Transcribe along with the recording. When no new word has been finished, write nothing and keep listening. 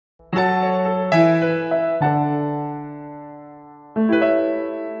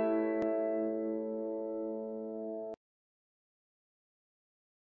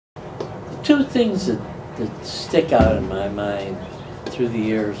things that stick out in my mind through the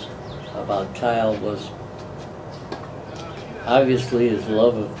years about Kyle was obviously his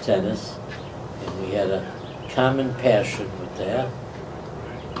love of tennis, and we had a common passion with that.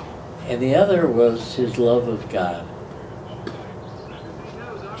 And the other was his love of God.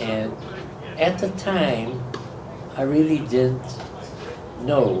 And at the time, I really didn't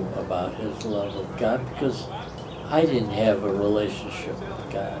know about his love of God because I didn't have a relationship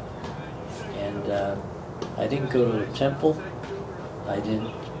with God. And I didn't go to a temple. I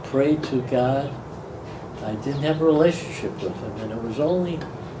didn't pray to God. I didn't have a relationship with him. And it was only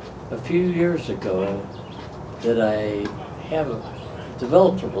a few years ago that I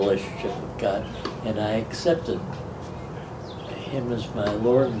developed a relationship with God, and I accepted him as my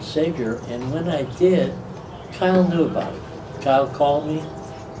Lord and Savior. And when I did, Kyle knew about it. Kyle called me.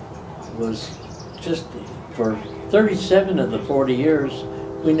 Was just for 37 of the 40 years,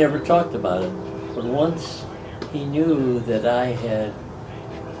 we never talked about it. But once he knew that I had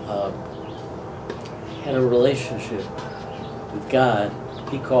had a relationship with God,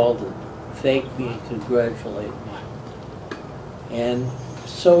 he called to thank me and congratulate me. And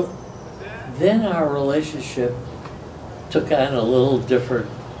so then our relationship took on a little different,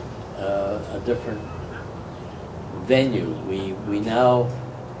 a different venue. We now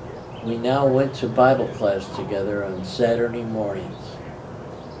went to Bible class together on Saturday mornings,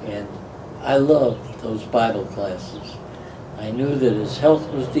 and I loved those Bible classes. I knew that his health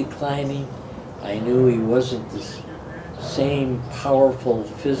was declining. I knew he wasn't the same powerful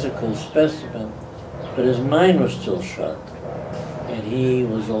physical specimen, but his mind was still sharp. And he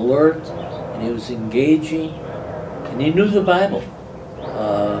was alert, and he was engaging, and he knew the Bible.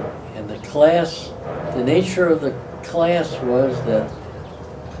 And the class, the nature of the class was that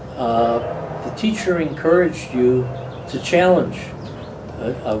the teacher encouraged you to challenge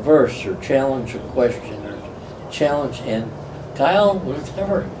a verse or challenge a question or challenge, and Kyle was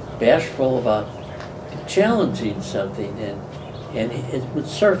never bashful about challenging something, and it would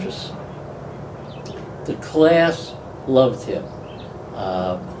surface. The class loved him.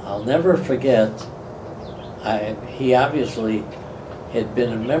 I'll never forget, he obviously had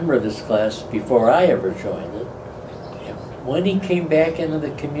been a member of this class before I ever joined it. And when he came back into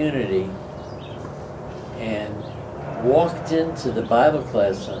the community and walked into the Bible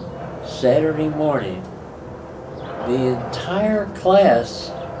class on Saturday morning, the entire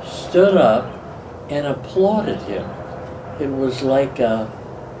class stood up and applauded him. It was like a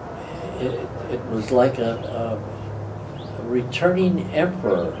returning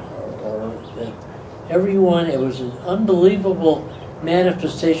emperor, or that everyone. It was an unbelievable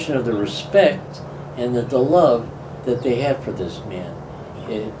manifestation of the respect and the love that they had for this man.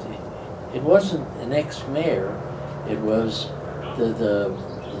 It wasn't an ex-mayor. It was the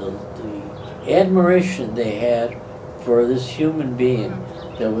admiration they had for this human being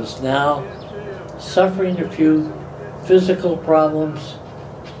that was now suffering a few physical problems,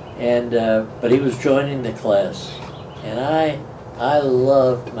 and but he was joining the class, and I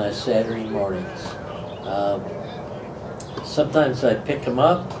loved my Saturday mornings. Sometimes I pick him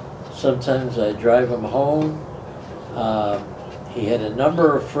up, sometimes I drive him home. He had a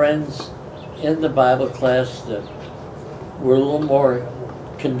number of friends in the Bible class that were a little more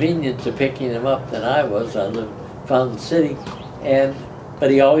convenient to picking him up than I was. I lived in Fountain City,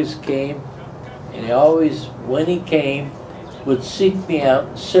 but he always came, and he always, when he came, would seek me out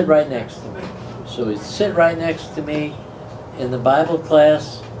and sit right next to me. So he'd sit right next to me in the Bible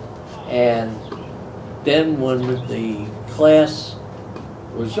class, and then when the class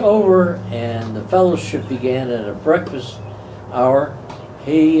was over and the fellowship began at a breakfast hour,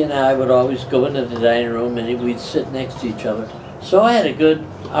 he and I would always go into the dining room and we'd sit next to each other. So I had a good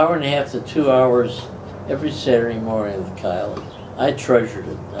hour and a half to 2 hours every Saturday morning with Kyle. I treasured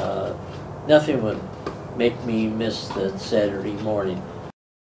it. Nothing would make me miss that Saturday morning.